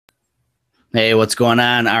Hey, what's going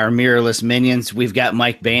on, our Mirrorless minions? We've got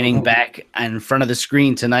Mike Banning back in front of the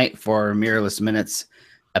screen tonight for Mirrorless Minutes,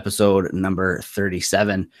 episode number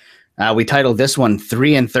 37. We titled this one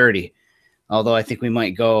 3 and 30, although I think we might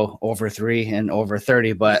go over 3 and over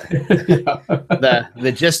 30. But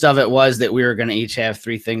the gist of it was that we were going to each have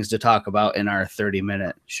 3 things to talk about in our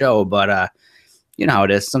 30-minute show. But you know how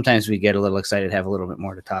it is. Sometimes we get a little excited, have a little bit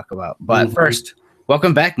more to talk about. But first,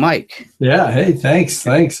 welcome back, Mike. Yeah. Hey, thanks.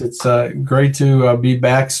 It's great to be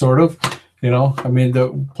back, sort of. You know, I mean, the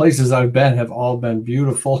places I've been have all been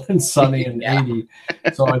beautiful and sunny and 80.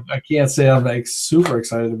 So I can't say I'm like super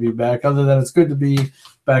excited to be back, other than it's good to be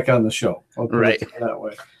back on the show. Right. That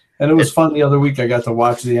way. And it was fun the other week. I got to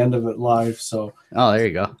watch the end of it live. So there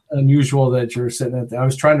you go. Unusual that you're sitting at I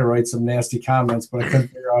was trying to write some nasty comments, but I couldn't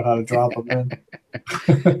figure out how to drop them in.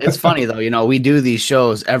 It's funny though, you know, we do these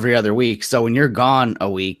shows every other week. So when you're gone a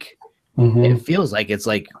week, it feels like it's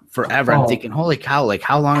like forever. I'm thinking, holy cow, like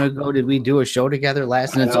how long ago did we do a show together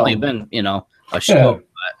last? And it's only been, you know, a show.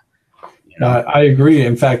 But, you know. I agree.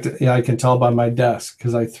 In fact, I can tell by my desk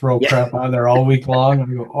because I throw crap on there all week long.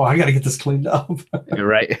 And I go, I got to get this cleaned up. You're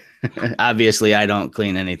right. Obviously, I don't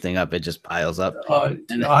clean anything up. It just piles up. I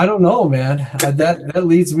don't know, man. That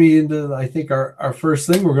leads me into, I think, our first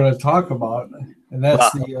thing we're going to talk about. And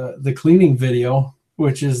that's the cleaning video,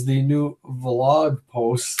 which is the new vlog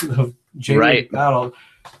post of Jamie McDonald.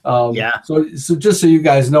 So just so you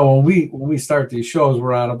guys know, when we start these shows,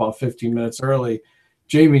 we're on about 15 minutes early.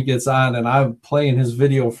 Jamie gets on, and I'm playing his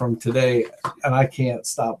video from today, and I can't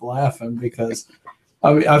stop laughing because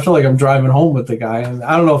I feel like I'm driving home with the guy. And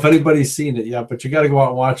I don't know if anybody's seen it yet, but you got to go out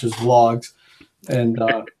and watch his vlogs. And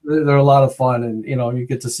they're a lot of fun. And, you know, you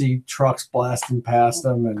get to see trucks blasting past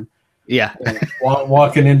them and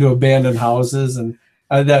walking into abandoned houses. And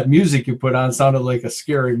that music you put on sounded like a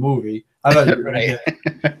scary movie. I thought you were going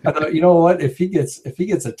to I thought, you know what? If he gets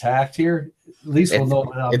attacked here, at least we'll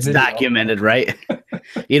know it's documented, right?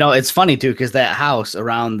 You know, it's funny too, because that house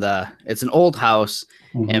around it's an old house,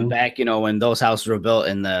 and back, you know, when those houses were built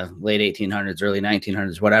in the late 1800s, early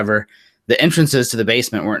 1900s, whatever, the entrances to the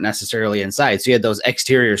basement weren't necessarily inside. So you had those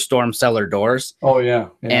exterior storm cellar doors. Oh yeah.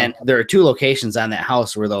 And there are 2 locations on that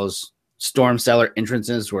house where those storm cellar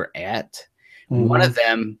entrances were at. One of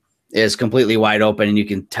them is completely wide open and you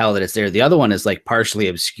can tell that it's there. The other one is like partially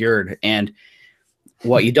obscured. And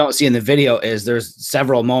what you don't see in the video is there's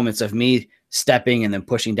several moments of me stepping and then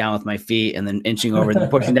pushing down with my feet and then inching over and then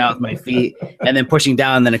pushing down with my feet and then pushing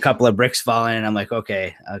down and then a couple of bricks falling. And I'm like,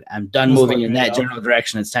 okay, I'm done moving in that general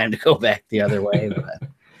direction. It's time to go back the other way. But,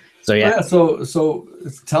 so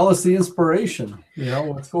tell us the inspiration, you know,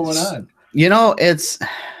 what's going on? You know,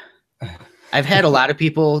 I've had a lot of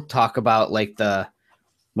people talk about like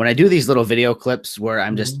when I do these little video clips where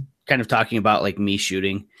I'm just kind of talking about like me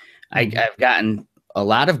shooting, I've gotten a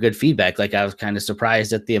lot of good feedback. Like I was kind of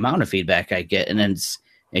surprised at the amount of feedback I get. And then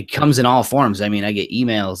it comes in all forms. I mean, I get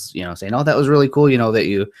emails, you know, saying, oh, that was really cool. You know, that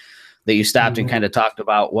you stopped and kind of talked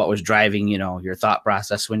about what was driving, you know, your thought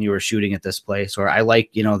process when you were shooting at this place. Or I like,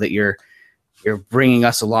 you know, that you're bringing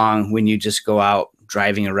us along when you just go out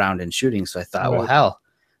driving around and shooting. So I thought, well, hell,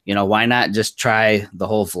 you know, why not just try the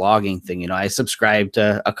whole vlogging thing? You know, I subscribe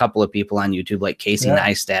to a couple of people on YouTube, like Casey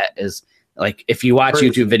Neistat is like, if you watch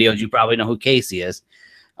YouTube videos, you probably know who Casey is.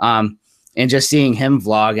 And just seeing him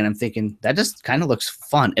vlog, and I'm thinking that just kind of looks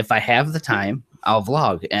fun. If I have the time, I'll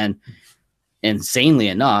vlog. And insanely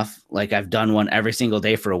enough, like I've done one every single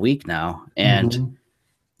day for a week now. And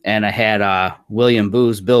and I had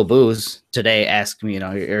Bill Booze today ask me, you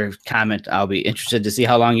know, your comment, I'll be interested to see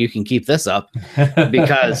how long you can keep this up.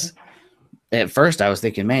 Because at first I was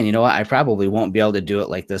thinking, man, you know what? I probably won't be able to do it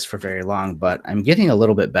like this for very long, but I'm getting a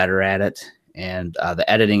little bit better at it. And the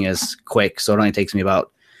editing is quick. So it only takes me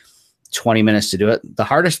about 20 minutes to do it. The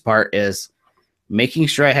hardest part is making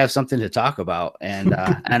sure I have something to talk about. And,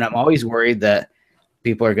 and I'm always worried that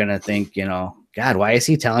people are going to think, you know, God, why is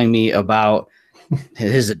he telling me about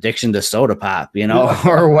his addiction to soda pop, you know,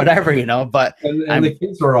 or whatever, you know, but and the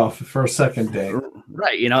kids were off for a second day.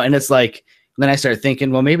 Right. You know, and it's like, then I started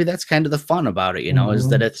thinking, well, maybe that's kind of the fun about it, you know, is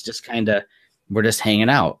that it's just kind of, we're just hanging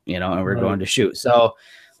out, you know, and we're going to shoot. So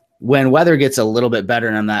when weather gets a little bit better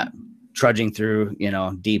and I'm not trudging through, you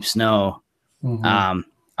know, deep snow,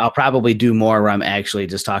 I'll probably do more where I'm actually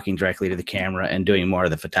just talking directly to the camera and doing more of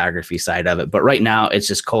the photography side of it. But right now it's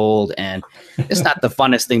just cold and it's not the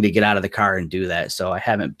funnest thing to get out of the car and do that. So I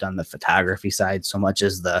haven't done the photography side so much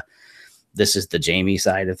as this is the Jamie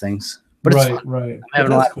side of things. But it's fun. Right. I'm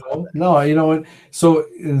having a lot of fun. No, you know what? So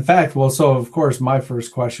in fact, so of course my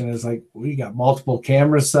first question is like, we got multiple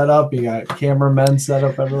cameras set up. You got cameramen set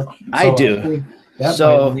up everywhere. I do. That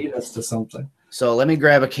might lead us to something. So let me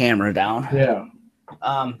grab a camera down. Yeah.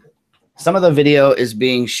 Some of the video is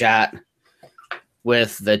being shot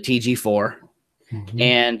with the TG4,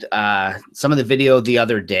 and some of the video the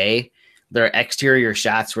other day, there are exterior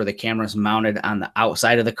shots where the camera's mounted on the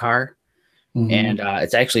outside of the car, and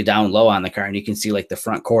it's actually down low on the car, and you can see like the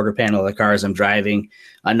front quarter panel of the car as I'm driving.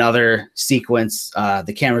 Another sequence,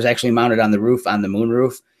 the camera's actually mounted on the roof, on the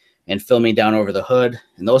moonroof, and filming down over the hood,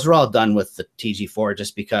 and those are all done with the TG4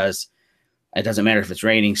 just because it doesn't matter if it's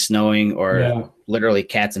raining, snowing, or literally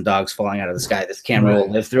cats and dogs falling out of the sky. This camera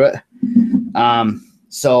will live through it.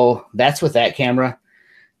 So that's with that camera.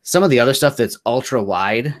 Some of the other stuff that's ultra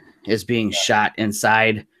wide is being shot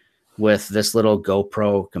inside with this little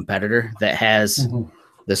GoPro competitor that has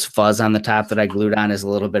this fuzz on the top that I glued on as a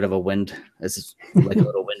little bit of a wind. It's like a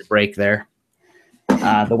little windbreak there.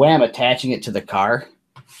 The way I'm attaching it to the car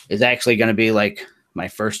is actually going to be like my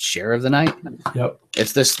first share of the night. Yep.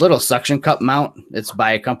 It's this little suction cup mount. It's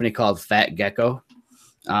by a company called Fat Gecko.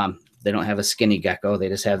 They don't have a skinny gecko. They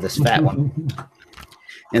just have this fat one.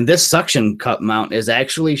 And this suction cup mount is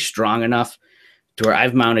actually strong enough to where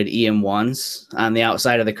I've mounted EM1s on the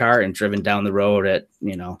outside of the car and driven down the road at,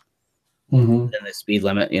 you know, in the speed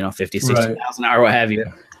limit, you know, 50, 60 miles an hour, what have you.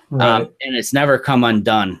 And it's never come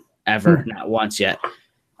undone ever, not once yet.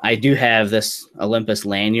 I do have this Olympus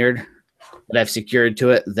lanyard that I've secured to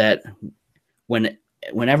it that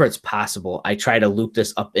whenever it's possible, I try to loop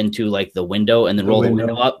this up into like the window and then roll the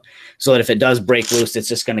window up so that if it does break loose, it's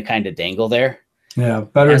just going to kind of dangle there. Yeah,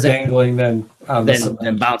 better dangling than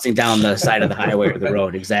bouncing down the side of the highway or the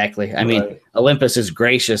road. Exactly. I mean, Olympus is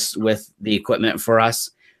gracious with the equipment for us,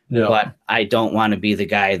 but I don't want to be the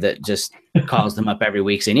guy that just calls them up every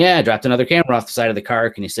week saying, "Yeah, I dropped another camera off the side of the car.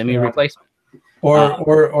 Can you send me a replacement?"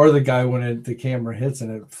 Or the guy when the camera hits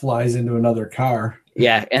and it flies into another car.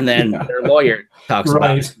 Yeah, and then their lawyer talks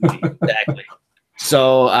about it. Exactly.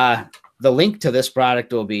 So the link to this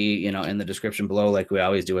product will be, you know, in the description below, like we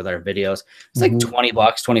always do with our videos. It's like $20,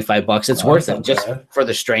 $25. It's worth it just for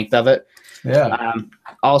the strength of it. Yeah.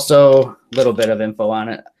 Also, a little bit of info on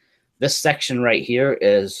it. This section right here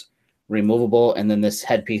is removable, and then this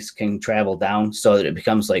headpiece can travel down so that it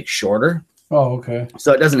becomes like shorter. Oh, okay.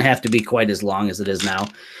 So it doesn't have to be quite as long as it is now,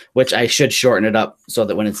 which I should shorten it up so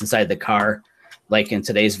that when it's inside the car, like in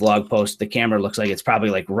today's vlog post, the camera looks like it's probably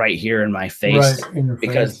like right here in my face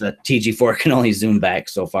because the TG4 can only zoom back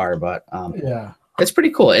so far. But it's pretty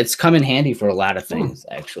cool. It's come in handy for a lot of things,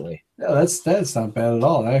 actually. Yeah, that's not bad at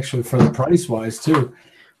all, actually, for the price wise too.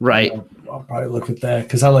 Right. I'll probably look at that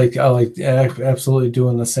because I like absolutely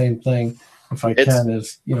doing the same thing if I can,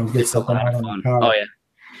 is, you know, get something out of the car. Oh yeah.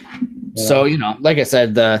 So, you know, like I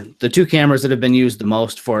said, the two cameras that have been used the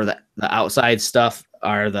most for the outside stuff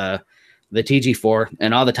are the TG4,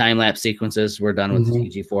 and all the time-lapse sequences were done with the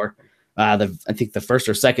TG4. I think the first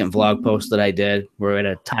or second vlog post that I did, where we had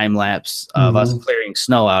a time-lapse of us clearing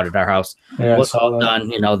snow out at our house, was all done,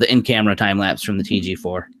 you know, the in-camera time-lapse from the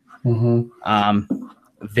TG4.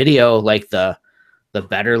 Video, like the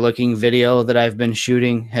better-looking video that I've been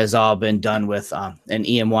shooting, has all been done with an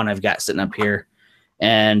EM1 I've got sitting up here.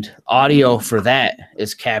 And audio for that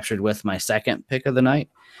is captured with my second pick of the night.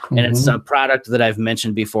 And it's a product that I've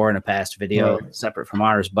mentioned before in a past video, separate from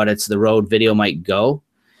ours, but it's the Rode Video Mic Go.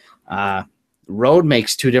 Rode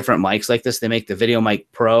makes two different mics like this. They make the Video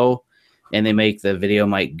Mic Pro and they make the Video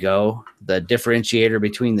Mic Go. The differentiator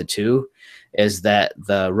between the two is that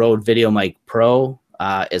the Rode Video Mic Pro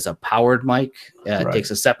is a powered mic. It takes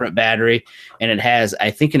a separate battery, and it has, I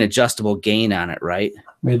think, an adjustable gain on it, right?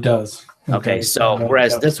 It does. Okay, so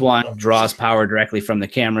whereas this one draws power directly from the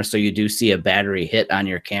camera, so you do see a battery hit on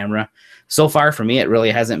your camera. So far for me, it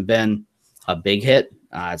really hasn't been a big hit.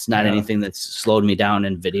 It's not anything that's slowed me down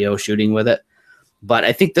in video shooting with it. But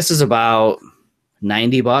I think this is about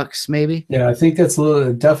 $90 maybe. Yeah, I think that's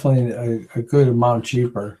definitely a good amount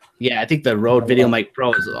cheaper. Yeah, I think the Rode Video Mic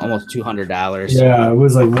Pro is almost $200. Yeah, it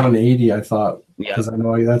was like $180, I thought. Because I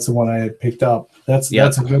know that's the one I had picked up. That's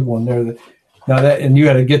a good one there. Now and you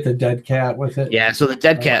had to get the dead cat with it. Yeah, so the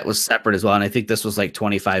dead cat was separate as well, and I think this was like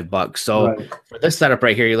 $25. So for this setup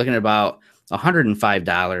right here, you're looking at about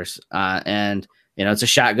 $105, and you know, it's a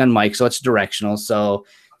shotgun mic, so it's directional. So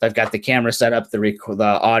I've got the camera set up,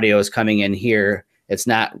 the audio is coming in here. It's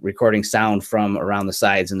not recording sound from around the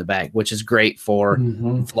sides and the back, which is great for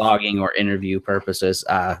vlogging or interview purposes.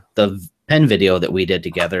 The pen video that we did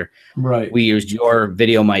together, we used your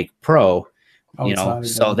Video Mic Pro. You know,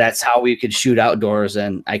 so that's how we could shoot outdoors,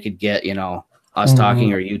 and I could get, you know, us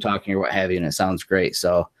talking or you talking or what have you, and it sounds great.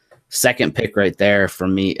 So second pick right there for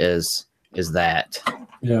me is that.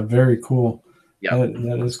 Yeah, very cool. Yeah.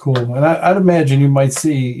 That is cool. And I'd imagine you might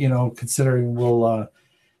see, you know, considering we'll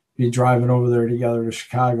be driving over there together to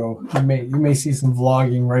Chicago, you may see some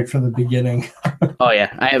vlogging right from the beginning. Oh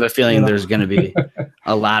yeah, I have a feeling You know? there's going to be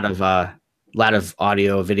a lot of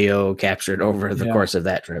audio, video captured over the course of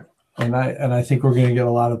that trip. And I think we're going to get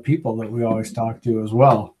a lot of people that we always talk to as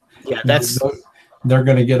well. Yeah, they're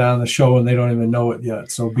going to get on the show and they don't even know it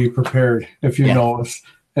yet. So be prepared if you know us.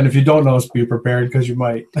 And if you don't know us, be prepared because you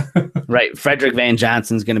might. Right. Frederick Van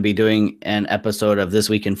Johnson's going to be doing an episode of This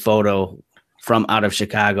Week in Photo from out of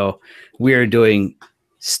Chicago. We're doing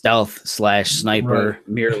stealth/sniper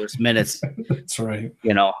mirrorless minutes. That's right.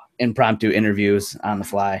 You know, impromptu interviews on the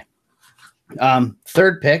fly.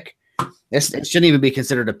 Third pick. It shouldn't even be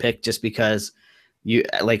considered a pick just because you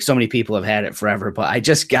like so many people have had it forever, but I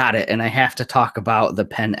just got it and I have to talk about the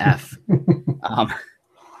Pen F.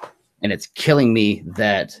 And it's killing me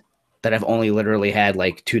that I've only literally had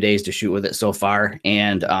like 2 days to shoot with it so far.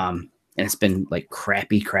 And it's been like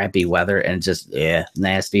crappy weather and just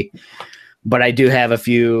nasty. But I do have a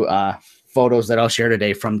few photos that I'll share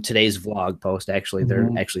today from today's vlog post. Actually, they're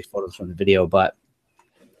actually photos from the video, but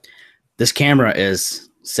this camera is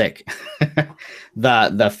sick.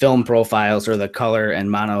 The film profiles or the color and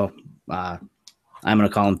mono, I'm going to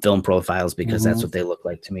call them film profiles because that's what they look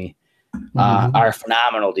like to me, are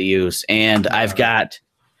phenomenal to use. And I've got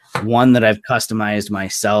one that I've customized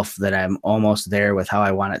myself that I'm almost there with how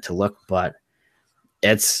I want it to look, but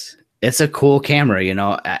it's a cool camera. You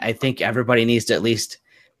know, I think everybody needs to, at least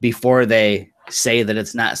before they say that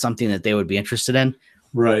it's not something that they would be interested in,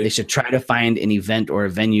 they should try to find an event or a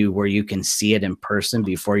venue where you can see it in person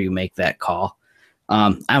before you make that call.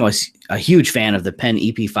 I'm a huge fan of the Pen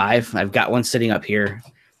EP5. I've got one sitting up here,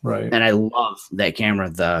 and I love that camera.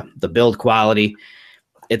 The build quality,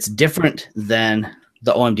 it's different than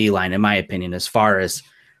the OMD line, in my opinion, as far as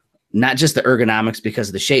not just the ergonomics because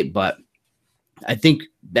of the shape, but I think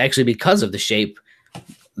actually because of the shape,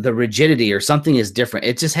 the rigidity or something is different.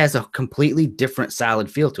 It just has a completely different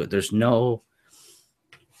solid feel to it. There's no,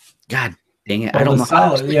 God dang it. I don't know.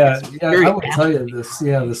 Solid, I will tell you this.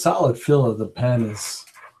 Yeah, the solid feel of the pen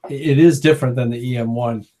is different than the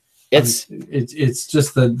EM1. It's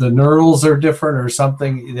just the knurls are different or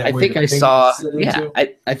something. I think I saw,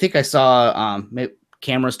 I think I saw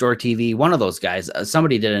Camera Store TV, one of those guys.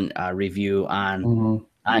 Somebody did a review on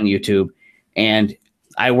YouTube, and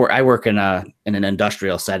I work in an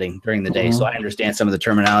industrial setting during the day, so I understand some of the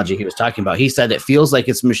terminology he was talking about. He said it feels like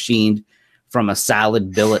it's machined from a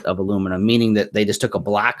solid billet of aluminum, meaning that they just took a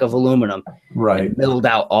block of aluminum and milled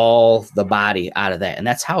out all the body out of that. And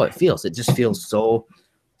that's how it feels. It just feels so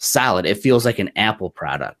solid. It feels like an Apple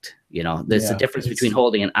product. You know, there's a difference between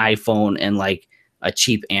holding an iPhone and like a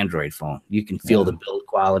cheap Android phone. You can feel the build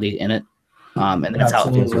quality in it. And that's how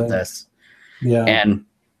it feels with this. Yeah. And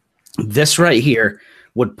this right here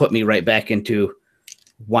would put me right back into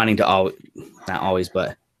wanting to not always,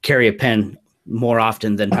 but carry a pen more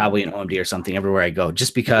often than probably an OMD or something everywhere I go,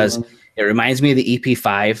 just because it reminds me of the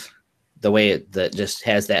EP5, the way that just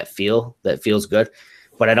has that feel that feels good,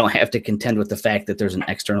 but I don't have to contend with the fact that there's an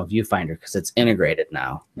external viewfinder because it's integrated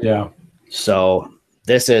now. Yeah. So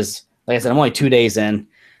this is, like I said, I'm only 2 days in.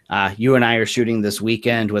 You and I are shooting this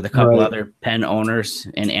weekend with a couple other pen owners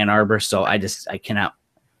in Ann Arbor. So I cannot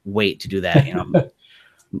wait to do that. You know,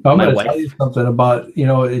 I'm going to tell you something about, you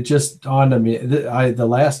know, it just dawned on me. The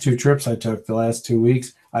last 2 trips I took, the last 2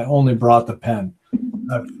 weeks, I only brought the pen.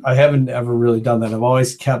 I haven't ever really done that. I've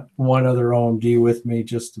always kept one other OMD with me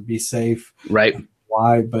just to be safe. Right.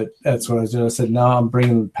 Why? But that's what I was doing. I said, no, I'm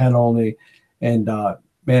bringing the pen only. And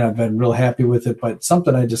man, I've been real happy with it. But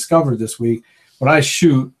something I discovered this week, when I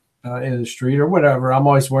shoot in the street or whatever, I'm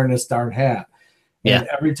always wearing this darn hat. And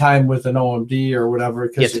every time with an OMD or whatever,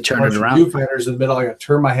 because you turn it around, viewfinders in the middle, I got to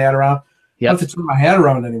turn my hat around. I don't have to turn my hat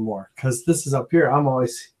around anymore because this is up here. I'm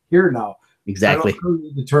always here now. Exactly. I don't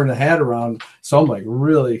need to turn the hat around. So I'm like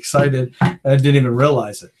really excited. I didn't even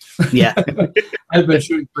realize it. Yeah. I've been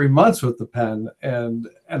shooting 3 months with the pen and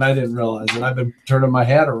I didn't realize it. I've been turning my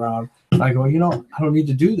hat around. And I go, you know, I don't need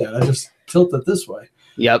to do that. I just tilt it this way.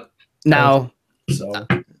 Yep. Now,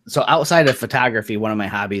 so outside of photography, one of my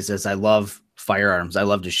hobbies is I love firearms. I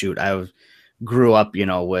love to shoot. I grew up, you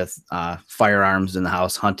know, with firearms in the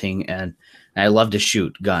house, hunting, and I love to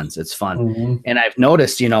shoot guns. It's fun. And I've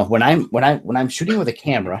noticed, you know, when I'm shooting with a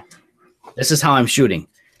camera, this is how I'm shooting.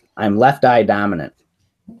 I'm left eye dominant.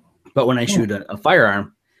 But when I shoot a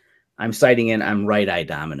firearm, I'm sighting in, I'm right eye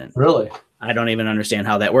dominant. Really? I don't even understand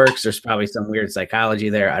how that works. There's probably some weird psychology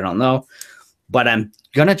there. I don't know. But I'm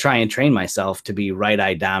going to try and train myself to be right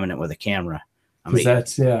eye dominant with a camera. I mean,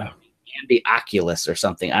 Oculus or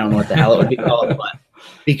something. I don't know what the hell it would be called, but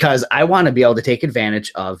because I want to be able to take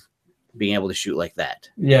advantage of being able to shoot like that.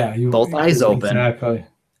 Yeah, both eyes open. Exactly.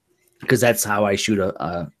 Because that's how I shoot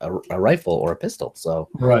a rifle or a pistol. So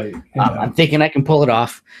right, yeah. I'm thinking I can pull it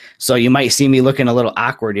off. So you might see me looking a little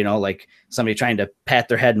awkward, you know, like somebody trying to pat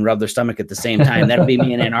their head and rub their stomach at the same time. That'd be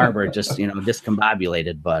me in Ann Arbor, just, you know,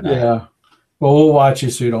 discombobulated. But yeah, well, we'll watch you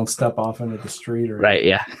so you don't step off into the street. Or right,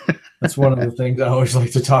 yeah. That's one of the things I always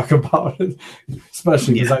like to talk about,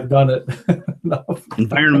 especially because I've done it.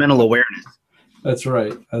 Environmental awareness. That's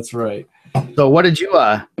right. That's right. So what did you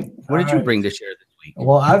bring to share this week?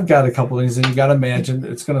 Well, I've got a couple things, and you got to imagine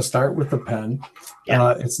it's going to start with the pen.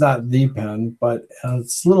 Yeah. It's not the pen, but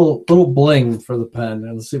it's little bling for the pen.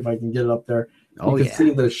 And let's see if I can get it up there. You can see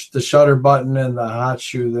the shutter button and the hot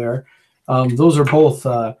shoe there. Those are both.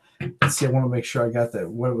 Let's see. I want to make sure I got that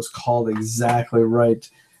what it was called exactly right.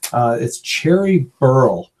 It's cherry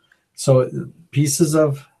burl. So pieces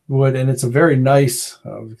of wood, and it's a very nice.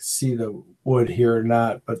 You can see the wood here or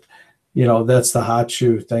not, but you know, that's the hot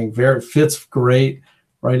shoe thing. Very fits great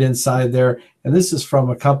right inside there. And this is from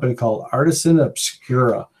a company called Artisan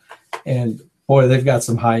Obscura. And boy, they've got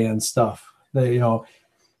some high-end stuff. They, you know,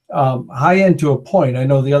 high-end to a point. I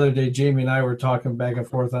know the other day, Jamie and I were talking back and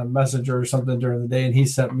forth on Messenger or something during the day, and he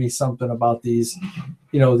sent me something about these,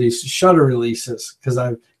 you know, these shutter releases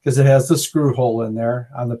because it has the screw hole in there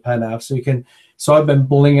on the Pen F. So I've been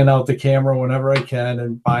blinging out the camera whenever I can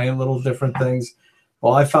and buying little different things.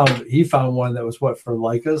 Well, he found one that was for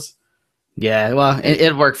Leicas. Yeah, well,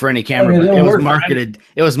 it worked for any camera, but it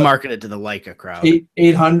was marketed to the Leica crowd.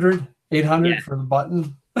 800 for the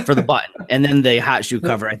button. For the button, and then the hot shoe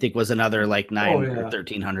cover, I think, was another like $900 or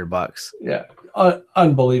 $1,300. Yeah,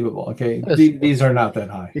 unbelievable. Okay, these are not that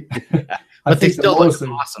high, but they still look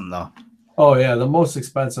awesome, though. Oh yeah, the most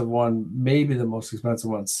expensive one, maybe the most expensive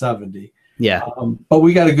one, $70. Yeah, but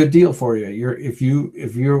we got a good deal for you. If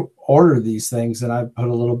you order these things, and I put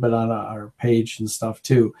a little bit on our page and stuff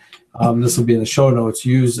too. This will be in the show notes.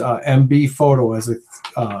 Use MB Photo as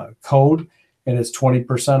a code, and it's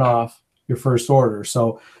 20% off your first order.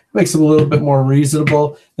 So it makes them a little bit more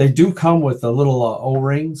reasonable. They do come with the little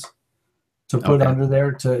O-rings to put under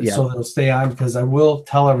there so they'll stay on. Because I will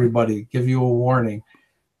tell everybody, give you a warning.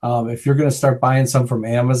 If you're going to start buying some from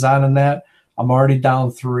Amazon and that, I'm already down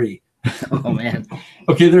 3. Oh man.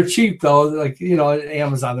 Okay, they're cheap though. Like, you know, at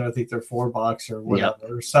Amazon, I think they're $4 or whatever,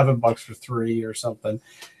 or $7 for 3 or something.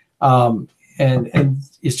 And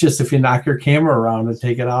it's just if you knock your camera around and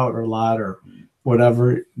take it out or a lot or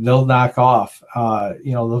whatever, they'll knock off.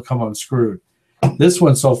 You know, they'll come unscrewed. This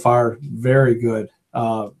one so far, very good.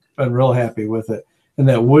 Been real happy with it, and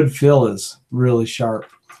that wood feel is really sharp.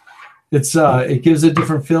 It's it gives a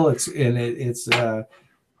different feel. It's you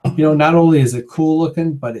know, not only is it cool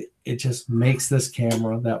looking, but it just makes this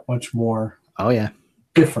camera that much more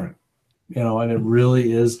different, you know, and it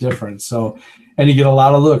really is different. So, and you get a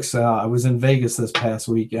lot of looks. I was in Vegas this past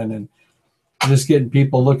weekend and just getting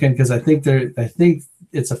people looking because I think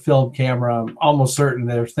it's a film camera. I'm almost certain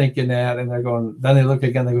they're thinking that, and they're going, then they look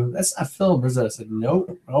again, they go, that's not film, is it? I said,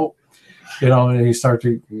 nope. You know, and you start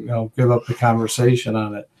to, you know, give up the conversation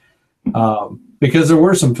on it. Because there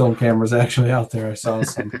were some film cameras actually out there. I saw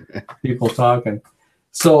some people talking.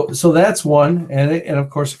 So that's one, and of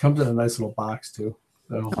course it comes in a nice little box too.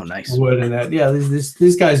 So nice wood and that. Yeah,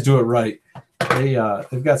 these guys do it right.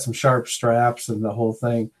 They've got some sharp straps and the whole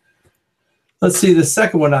thing. Let's see the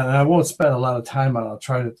second one, and I won't spend a lot of time on it. I'll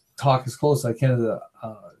try to talk as close as I can to the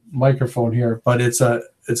microphone here, but it's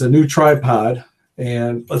a new tripod,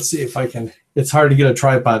 and let's see if I can. It's hard to get a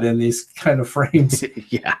tripod in these kind of frames.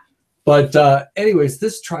 Yeah. But anyways,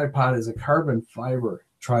 this tripod is a carbon fiber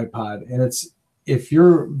tripod, and it's, if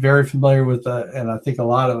you're very familiar with and I think a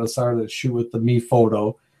lot of us are, that shoot with the Me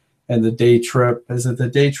Photo and the Day Trip. Is it the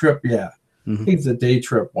Day Trip? Yeah, I think it's the Day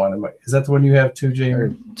Trip one. Is that the one you have too,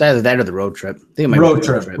 Jamie? It's either that or the Road Trip. I think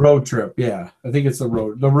Road Trip. Yeah, I think it's the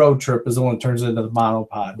Road. The Road Trip is the one that turns into the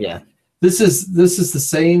monopod. Yeah, this is the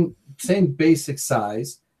same basic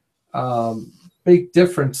size. Big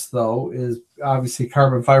difference though is obviously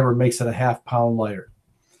carbon fiber makes it a ½ pound lighter,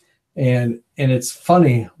 and it's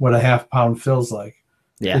funny what a ½ pound feels like.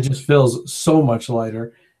 Yeah, it just feels so much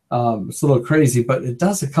lighter. It's a little crazy, but it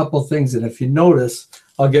does a couple things. And if you notice,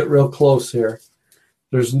 I'll get real close here.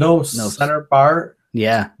 There's no center bar.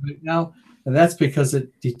 Yeah, right now, and that's because it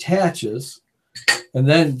detaches. And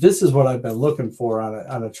then this is what I've been looking for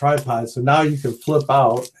on a tripod. So now you can flip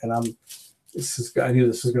out, and I knew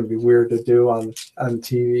this was going to be weird to do on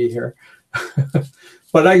TV here,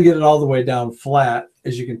 but I can get it all the way down flat,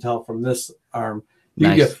 as you can tell from this arm. You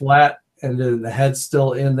can get flat and then the head's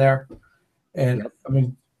still in there. And Yep. I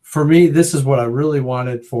mean, for me, this is what I really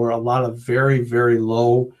wanted for a lot of very, very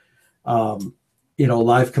low,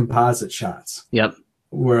 live composite shots. Yep.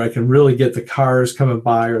 Where I can really get the cars coming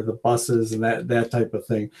by or the buses and that type of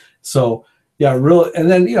thing. So yeah, really,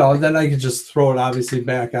 and then then I can just throw it obviously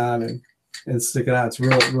back on and stick it on. It's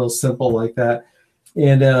real simple like that.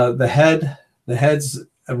 And the head's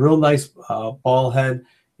a real nice ball head.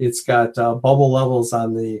 It's got bubble levels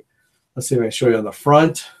on the. Let's see if I can show you on the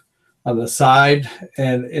front, on the side,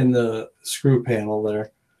 and in the screw panel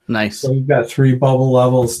there. Nice. So we've got 3 bubble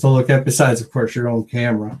levels to look at, besides, of course, your own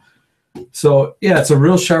camera. So, yeah, it's a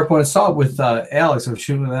real sharp one. I saw it with Alex. I was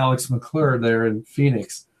shooting with Alex McClure there in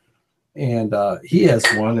Phoenix. And he has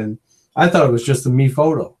one, and I thought it was just a me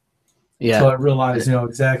photo. Yeah. So I realized,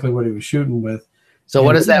 exactly what he was shooting with. So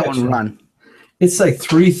what does that one run? It's like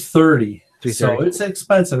 330. 330. So it's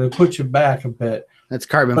expensive. It puts you back a bit. That's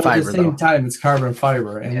carbon but fiber, at the same time, it's carbon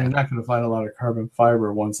fiber, and Yeah. you're not going to find a lot of carbon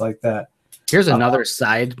fiber ones like that. Here's another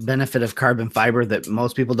side benefit of carbon fiber that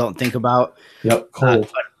most people don't think about. Yep, cold.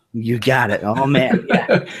 But you got it. Oh, man.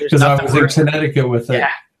 Yeah. Because I was in Connecticut with it.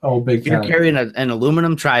 Yeah. Oh, big If you're time. carrying an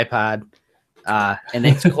aluminum tripod and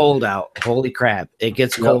it's cold out, holy crap. It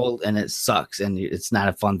gets cold and it sucks, and it's not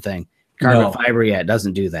a fun thing. Carbon fiber, it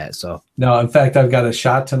doesn't do that. So no, in fact, I've got a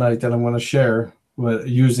shot tonight that I'm going to share with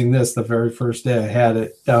using this the very first day I had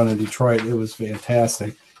it down in Detroit. It was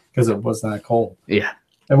fantastic because it was not cold. Yeah.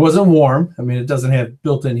 It wasn't warm. I mean, it doesn't have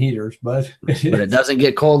built-in heaters, but it doesn't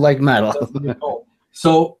get cold like metal.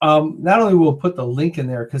 So not only will put the link in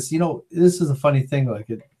there, because this is a funny thing, like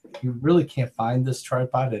you really can't find this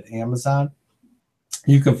tripod at Amazon.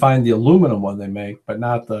 You can find the aluminum one they make, but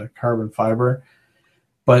not the carbon fiber.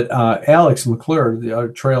 But Alex McClure, the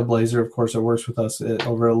trailblazer, of course, that works with us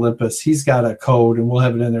over at Olympus, he's got a code, and we'll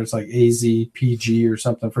have it in there. It's like AZPG or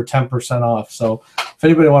something for 10% off. So if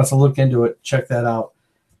anybody wants to look into it, check that out.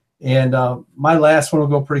 And my last one will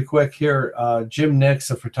go pretty quick here. Jim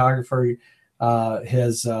Nix, a photographer,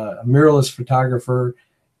 has a mirrorless photographer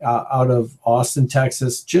out of Austin,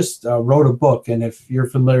 Texas, just wrote a book. And if you're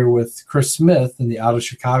familiar with Chris Smith in the Out of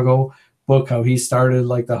Chicago book, how he started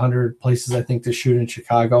like the 100 places, I think, to shoot in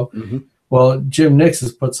Chicago. Mm-hmm. Well, Jim Nix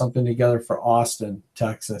has put something together for Austin,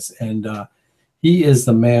 Texas. And he is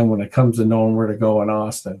the man when it comes to knowing where to go in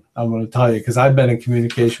Austin. I'm going to tell you, because I've been in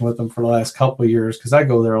communication with him for the last couple of years, because I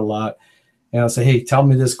go there a lot. And I'll say, hey, tell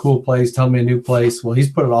me this cool place. Tell me a new place. Well, he's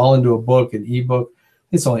put it all into a book, an ebook.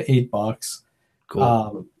 It's only $8.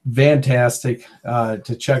 Cool. Fantastic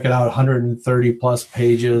to check it out. 130 plus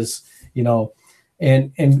pages,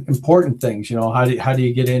 and important things, how do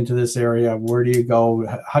you get into this area? Where do you go?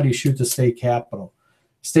 How do you shoot the state capitol?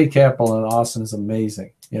 State capitol in Austin is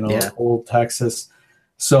amazing, old Texas.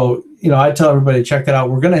 So, I tell everybody, check that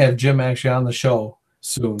out. We're going to have Jim actually on the show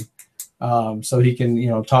soon. So he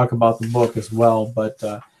can, talk about the book as well. But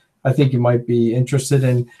I think you might be interested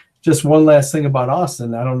in. Just one last thing about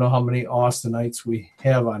Austin. I don't know how many Austinites we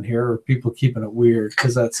have on here, or people keeping it weird,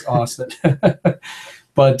 because that's Austin.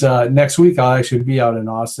 But next week I'll actually be out in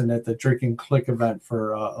Austin at the Drink and Click event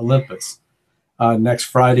for Olympus. Next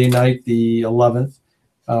Friday night, the 11th,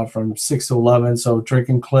 from 6 to 11. So Drink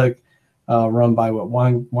and Click, run by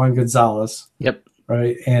Juan Gonzalez. Yep.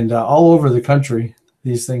 Right. And all over the country,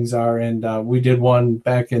 these things are. And we did one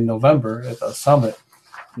back in November at the summit.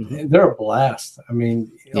 Mm-hmm. They're a blast. I mean,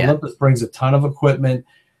 Olympus brings a ton of equipment.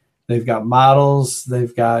 They've got models.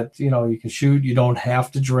 They've got, you can shoot. You don't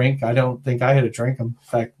have to drink. I don't think I had a drink. In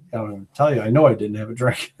fact, I don't even tell you, I know I didn't have a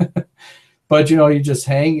drink. But, you just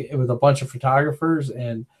hang with a bunch of photographers.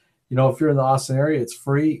 And, if you're in the Austin area, it's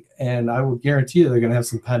free. And I will guarantee you they're going to have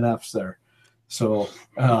some Pen Fs there. So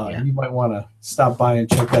you might want to stop by and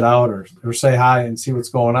check that out, or say hi and see what's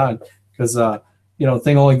going on. Because,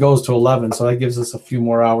 thing only goes to 11, so that gives us a few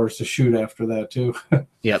more hours to shoot after that too.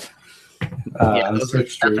 Yep. Those are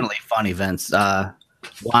definitely fun events.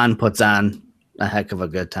 Juan puts on a heck of a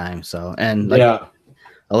good time. So, and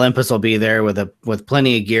Olympus will be there with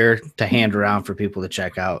plenty of gear to hand around for people to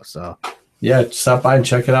check out. So, yeah, stop by and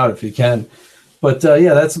check it out if you can. But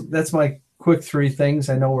that's my quick 3 things.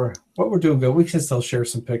 I know we're doing good. We can still share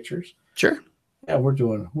some pictures. Sure. Yeah, we're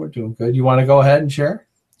doing good. You want to go ahead and share?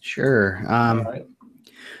 Sure. All right.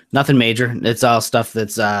 Nothing major. It's all stuff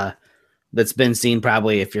that's been seen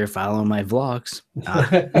probably if you're following my vlogs.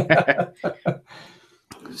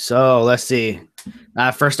 So let's see.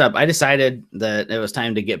 First up, I decided that it was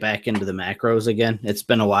time to get back into the macros again. It's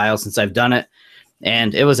been a while since I've done it,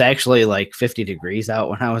 and it was actually like 50 degrees out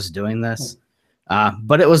when I was doing this.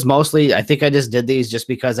 But it was mostly, I think I just did these just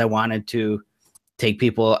because I wanted to take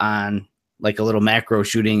people on like a little macro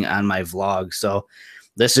shooting on my vlog. So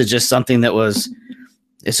this is just something that was,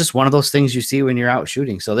 it's just one of those things you see when you're out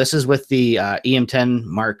shooting. So this is with the EM10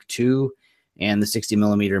 Mark II and the 60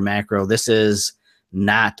 millimeter macro. This is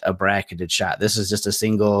not a bracketed shot. This is just a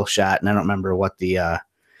single shot. And I don't remember what the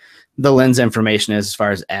lens information is as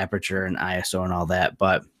far as aperture and ISO and all that,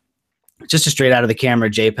 but just a straight out of the camera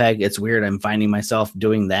JPEG. It's weird. I'm finding myself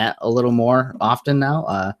doing that a little more often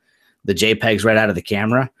now. The JPEGs right out of the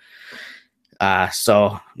camera.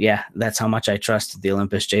 So yeah, that's how much I trust the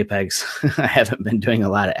Olympus JPEGs. I haven't been doing a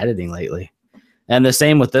lot of editing lately. And the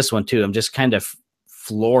same with this one too. I'm just kind of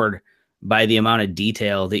floored by the amount of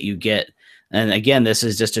detail that you get. And again, this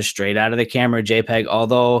is just a straight out of the camera JPEG,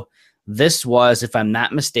 although this was, if I'm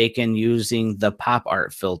not mistaken, using the pop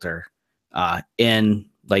art filter in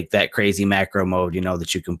like that crazy macro mode, you know,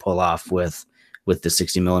 that you can pull off with the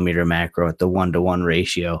 60 millimeter macro at the 1:1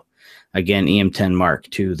 ratio. Again, EM10 Mark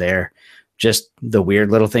II there. Just the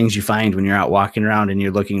weird little things you find when you're out walking around and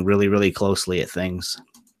you're looking really, really closely at things.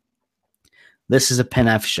 This is a Pen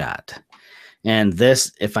F shot. And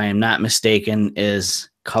this, if I am not mistaken, is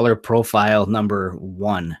color profile number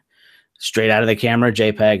 1. Straight out of the camera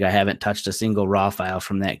JPEG. I haven't touched a single raw file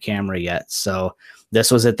from that camera yet. So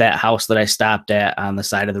this was at that house that I stopped at on the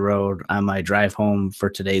side of the road on my drive home for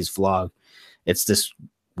today's vlog. It's this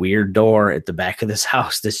weird door at the back of this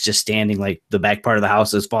house that's just standing, like the back part of the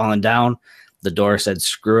house is falling down. The door said,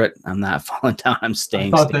 screw it, I'm not falling down, I'm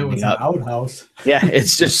staying. I thought that was up. an outhouse. Yeah,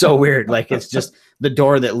 it's just so weird. Like it's just the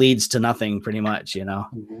door that leads to nothing pretty much, you know.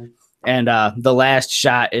 Mm-hmm. And the last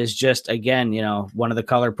shot is just, again, you know, one of the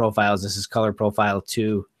color profiles. This is color profile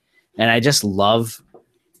 2. And I just love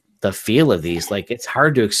the feel of these. Like it's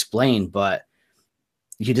hard to explain, but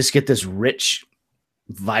you just get this rich,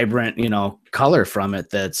 vibrant, you know, color from it.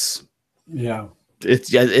 That's, yeah,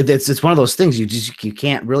 it's one of those things you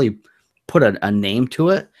can't really put a name to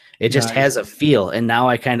it. It just has a feel. And now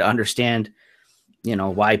I kind of understand, you know,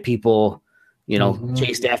 why people, you know,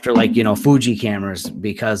 chased after like, you know, Fuji cameras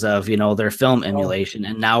because of, you know, their film emulation.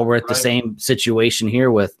 And now we're at the same situation here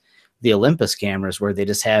with the Olympus cameras, where they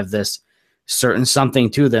just have this certain something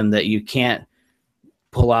to them that you can't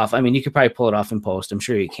pull off. I mean, you could probably pull it off in post. I'm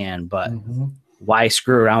sure you can, but why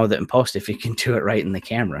screw around with it in post if you can do it right in the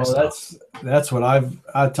camera? Well, so. that's what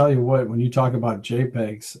I tell you what, when you talk about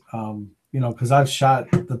JPEGs, you know, because I've shot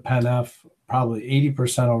the Pen F probably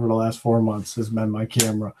 80% over the last 4 months has been my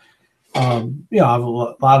camera. You know, I have a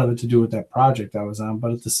lot of it to do with that project I was on,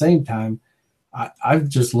 but at the same time, I've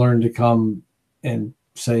just learned to come and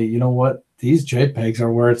say, you know what, these JPEGs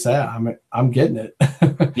are where it's at. I'm getting it.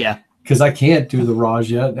 Yeah. Because I can't do the RAWs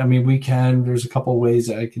yet. I mean, we can. There's a couple of ways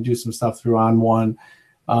that I can do some stuff through On1,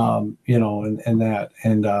 you know, and that.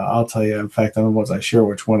 And I'll tell you, in fact, on the ones I share,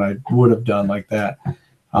 which one I would have done like that.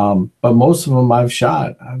 But most of them I've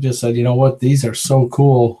shot. I've just said, you know what, these are so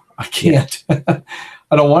cool. I can't.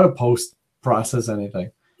 I don't want to post process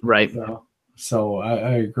anything. Right. You know? So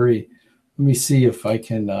I agree. Let me see if I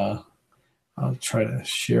can. I'll try to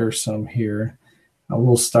share some here.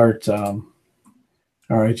 We'll start.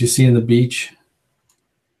 All right, you see in the beach?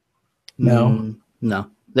 No?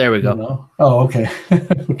 No. There we go. No? Oh, okay.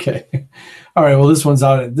 Okay. All right, well, this one's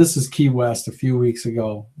out. This is Key West a few weeks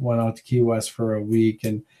ago. Went out to Key West for a week.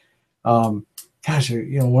 And, gosh,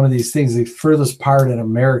 you know, one of these things, the furthest part in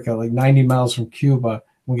America, like 90 miles from Cuba,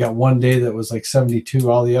 we got one day that was like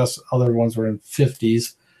 72. All the other ones were in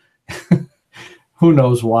 50s. Who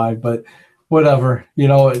knows why, but whatever, you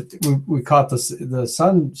know, we caught the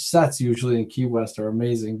sun sets usually in Key West are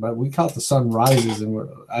amazing, but we caught the sun rises, and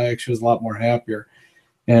I actually was a lot more happier.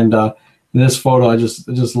 And in this photo, I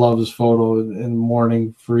just love this photo in the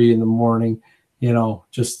morning, free in the morning, you know,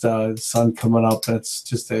 just sun coming up. That's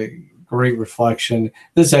just a great reflection.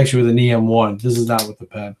 This is actually with an EM1. This is not with the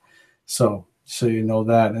pen, so you know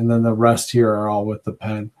that. And then the rest here are all with the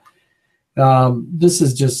pen. This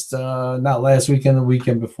is just not last weekend, the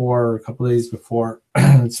weekend before, or a couple of days before,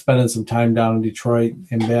 spending some time down in Detroit,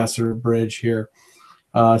 Ambassador Bridge here.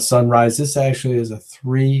 Sunrise. This actually is a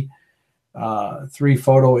three photo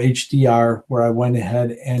HDR, where I went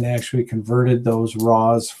ahead and actually converted those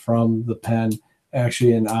RAWs from the pen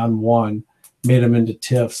actually in On1, made them into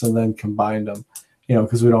TIFFs, and then combined them, you know,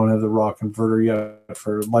 because we don't have the RAW converter yet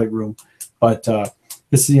for Lightroom. But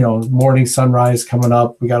this is, you know, morning sunrise coming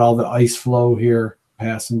up. We got all the ice flow here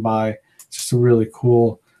passing by. It's just a really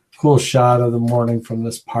cool shot of the morning from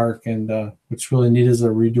this park. And what's really neat is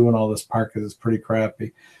they're redoing all this park because it's pretty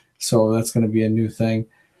crappy. So that's going to be a new thing.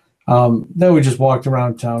 Then we just walked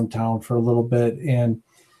around town for a little bit. And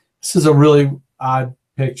this is a really odd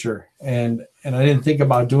picture. And I didn't think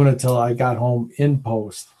about doing it until I got home in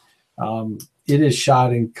post. It is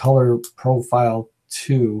shot in color profile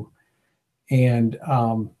 2, and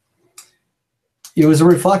it was a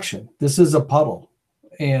reflection. This is a puddle.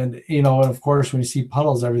 And, you know, and of course, when you see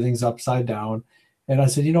puddles, everything's upside down. And I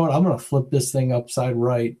said, you know what, I'm going to flip this thing upside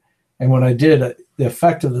right. And when I did, the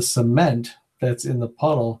effect of the cement that's in the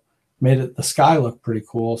puddle made the sky look pretty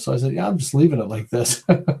cool. So I said, yeah, I'm just leaving it like this.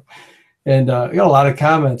 And I got a lot of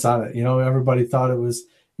comments on it. You know, everybody thought it was,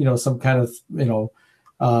 you know, some kind of, you know,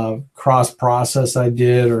 cross process I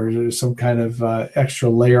did, or some kind of extra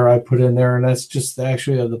layer I put in there. And that's just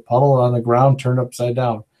actually the puddle on the ground turned upside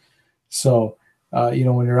down. So, you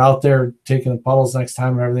know, when you're out there taking the puddles next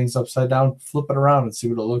time and everything's upside down, flip it around and see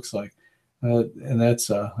what it looks like. And that's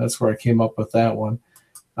where I came up with that one.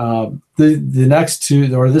 The next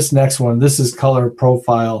two, or this next one, this is color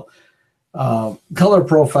profile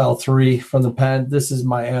 3 from the pen. This is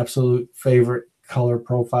my absolute favorite color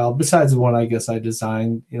profile, besides the one I guess I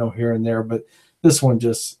designed, you know, here and there. But this one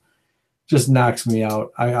just knocks me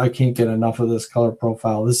out. I can't get enough of this color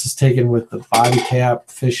profile. This is taken with the body cap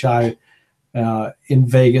fisheye in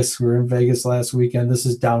Vegas. We were in Vegas last weekend. This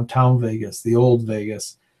is downtown Vegas, the old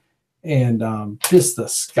Vegas. And just the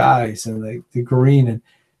skies and the green. And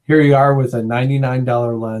here you are with a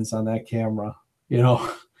 $99 lens on that camera, you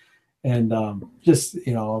know, and just,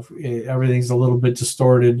 you know, everything's a little bit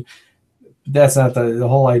distorted. That's not the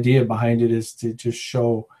whole idea behind it, is to just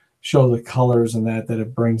show the colors and that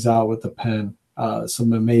it brings out with the pen.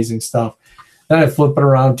 Some amazing stuff. Then I flip it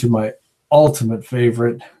around to my ultimate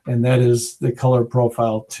favorite, and that is the color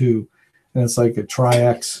profile 2. And it's like a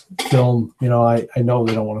Tri-X film. You know, I know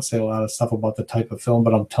they don't want to say a lot of stuff about the type of film,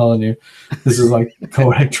 but I'm telling you, this is like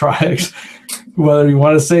Kodak Tri-X. Whether you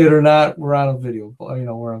want to say it or not, we're on a video. You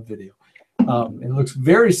know, we're on video. It looks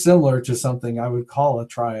very similar to something I would call a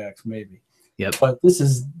Tri-X, maybe. Yep. But this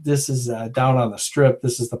is down on the Strip.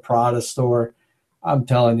 This is the Prada store. I'm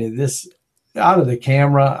telling you, this out of the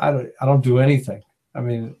camera, I don't do anything. I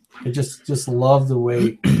mean, I just love the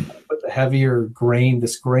way I put the heavier grain.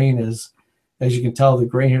 This grain is, as you can tell, the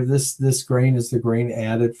grain here, this grain is the grain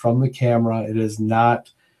added from the camera. It is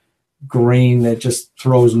not grain that just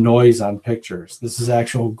throws noise on pictures. This is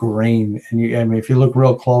actual grain. And I mean, if you look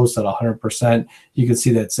real close at 100%, you can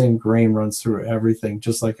see that same grain runs through everything,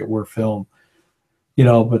 just like it were film. You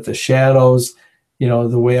know, but the shadows, you know,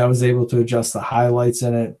 the way I was able to adjust the highlights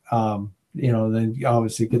in it, you know, then you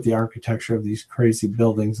obviously get the architecture of these crazy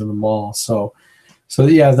buildings in the mall. So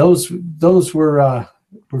yeah, those were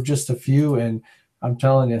just a few, and I'm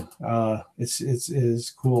telling you, it is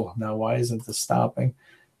cool. Now, why isn't this stopping?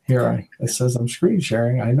 Here, it says I'm screen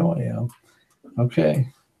sharing. I know I am. Okay,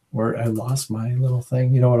 I lost my little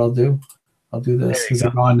thing. You know what I'll do? I'll do this. Is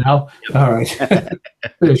it gone now? Yep. All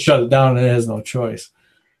right. Shut it down, and it has no choice.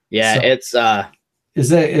 Yeah, so,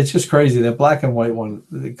 it's just crazy. That black and white one,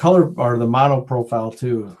 the color, or the mono profile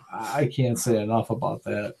too. I can't say enough about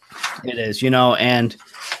that. It is, you know, and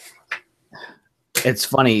it's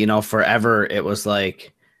funny, you know, forever it was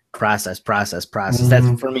like process. Mm-hmm.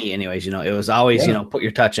 That's for me anyways, you know, it was always, you know, put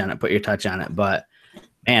your touch on it. But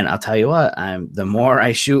man, I'll tell you what, the more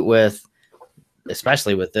I shoot with,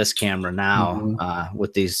 especially with this camera now,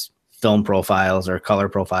 with these film profiles or color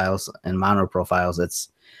profiles and mono profiles, it's,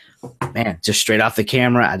 man, just straight off the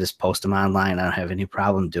camera, I just post them online. I don't have any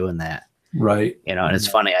problem doing that. Right. You know, and it's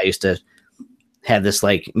funny, I used to have this,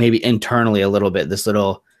 like, maybe internally a little bit, this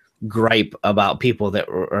little gripe about people that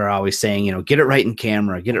are always saying, you know, get it right in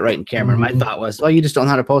camera. And my thought was, well, you just don't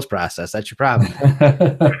know how to post process. That's your problem.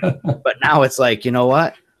 But now it's like, you know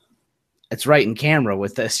what? It's right in camera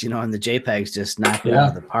with this, you know, and the JPEGs just knock it out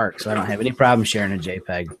of the park. So I don't have any problem sharing a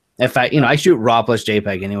JPEG. If I shoot RAW plus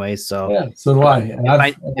JPEG anyway. So yeah, so do I.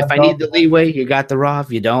 If I need the leeway, you got the RAW.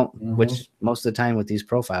 If you don't, which most of the time with these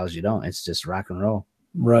profiles, you don't. It's just rock and roll.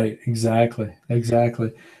 Right. Exactly.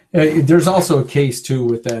 There's also a case too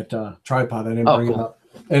with that tripod. I didn't bring it up,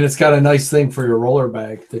 and it's got a nice thing for your roller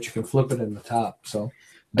bag that you can flip it in the top. So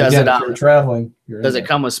does again, if you're traveling? Does it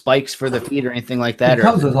come with spikes for the feet or anything like that? It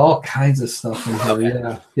comes with all kinds of stuff in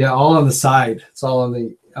here. Yeah, all on the side. It's all on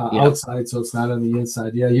the outside, so it's not on the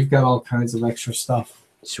inside. Yeah, you've got all kinds of extra stuff.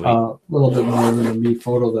 Sweet. A little bit more than a Me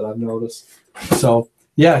photo that I've noticed. So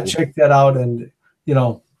yeah, check that out. And you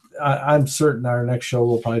know, I'm certain our next show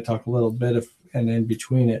we'll probably talk a little bit and in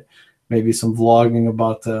between it, maybe some vlogging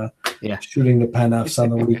about shooting the pen Fs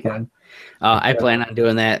on the weekend. I plan on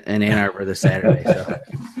doing that in Ann Arbor this Saturday. So.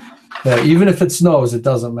 Yeah, even if it snows, it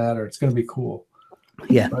doesn't matter. It's going to be cool.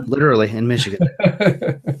 Yeah, literally in Michigan.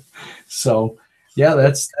 So, yeah,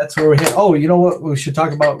 that's where we hit. Oh, you know what we should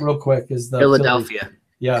talk about real quick is the Philadelphia.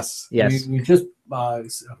 Yes. Yes. We just a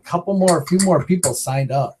few more people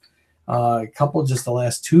signed up. a couple just the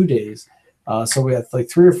last 2 days. So we have like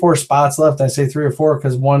 3 or 4 spots left. I say 3 or 4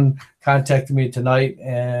 because one contacted me tonight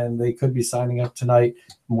and they could be signing up tonight.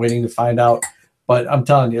 I'm waiting to find out. But I'm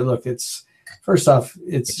telling you, look, it's first off,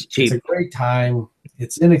 it's a great time.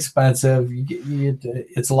 It's inexpensive.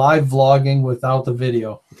 It's live vlogging without the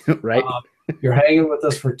video. Right. You're hanging with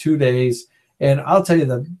us for 2 days. And I'll tell you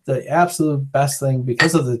the absolute best thing,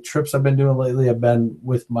 because of the trips I've been doing lately, I've been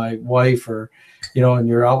with my wife, or, and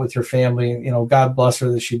you're out with your family, God bless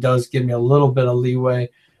her that she does give me a little bit of leeway,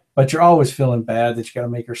 but you're always feeling bad that you got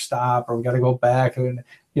to make her stop, or we got to go back. And,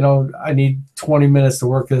 I need 20 minutes to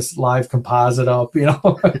work this live composite up,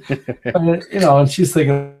 and she's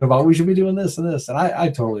thinking about, we should be doing this and this. And I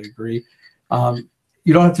totally agree.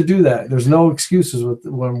 You don't have to do that. There's no excuses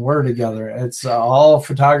when we're together. It's all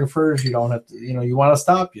photographers. You don't have to, you want to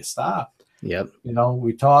stop, you stop. Yep.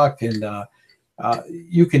 We talk, and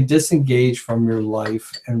you can disengage from your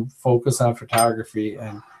life and focus on photography.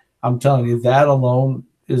 And I'm telling you, that alone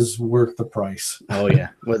is worth the price. Oh yeah,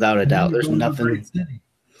 without a doubt. There's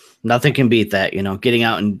nothing can beat that, getting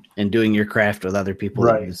out and doing your craft with other people.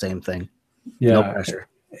 Right. The same thing. Yeah. No pressure.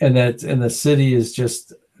 And the city is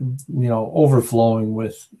just, overflowing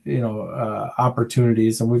with,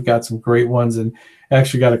 opportunities. And we've got some great ones, and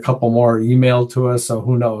actually got a couple more emailed to us. So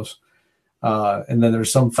who knows? And then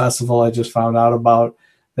there's some festival I just found out about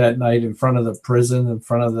that night in front of the prison, in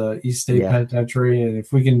front of the East State Penitentiary. And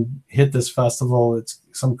if we can hit this festival, it's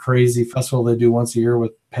some crazy festival they do once a year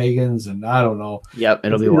with pagans, and I don't know. Yep.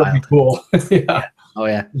 It'll be wild. Be cool. Yeah. Oh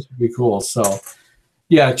yeah. It should be cool. So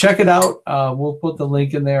yeah, check it out. We'll put the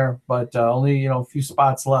link in there, but only, a few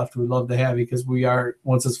spots left. We'd love to have you, because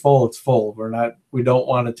once it's full, it's full. We don't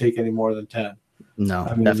want to take any more than 10. No,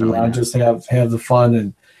 I mean, definitely not. Just have the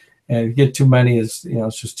fun, and get too many is,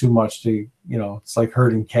 it's just too much to, it's like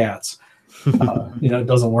herding cats. It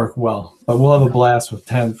doesn't work well, but we'll have a blast with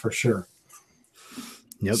 10 for sure.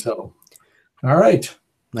 Yep. So, all right.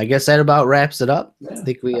 I guess that about wraps it up. Yeah. I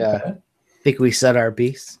think we said our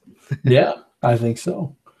piece. Yeah, I think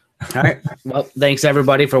so. All right. Well, thanks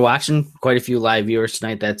everybody for watching. Quite a few live viewers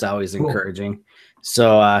tonight. That's always encouraging.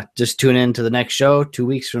 So just tune in to the next show 2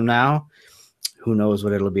 weeks from now. Who knows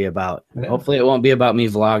what it'll be about? Yeah. Hopefully it won't be about me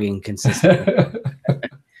vlogging consistently.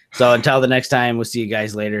 So until the next time, we'll see you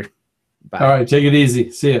guys later. Bye. All right. Take it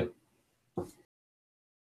easy. See you.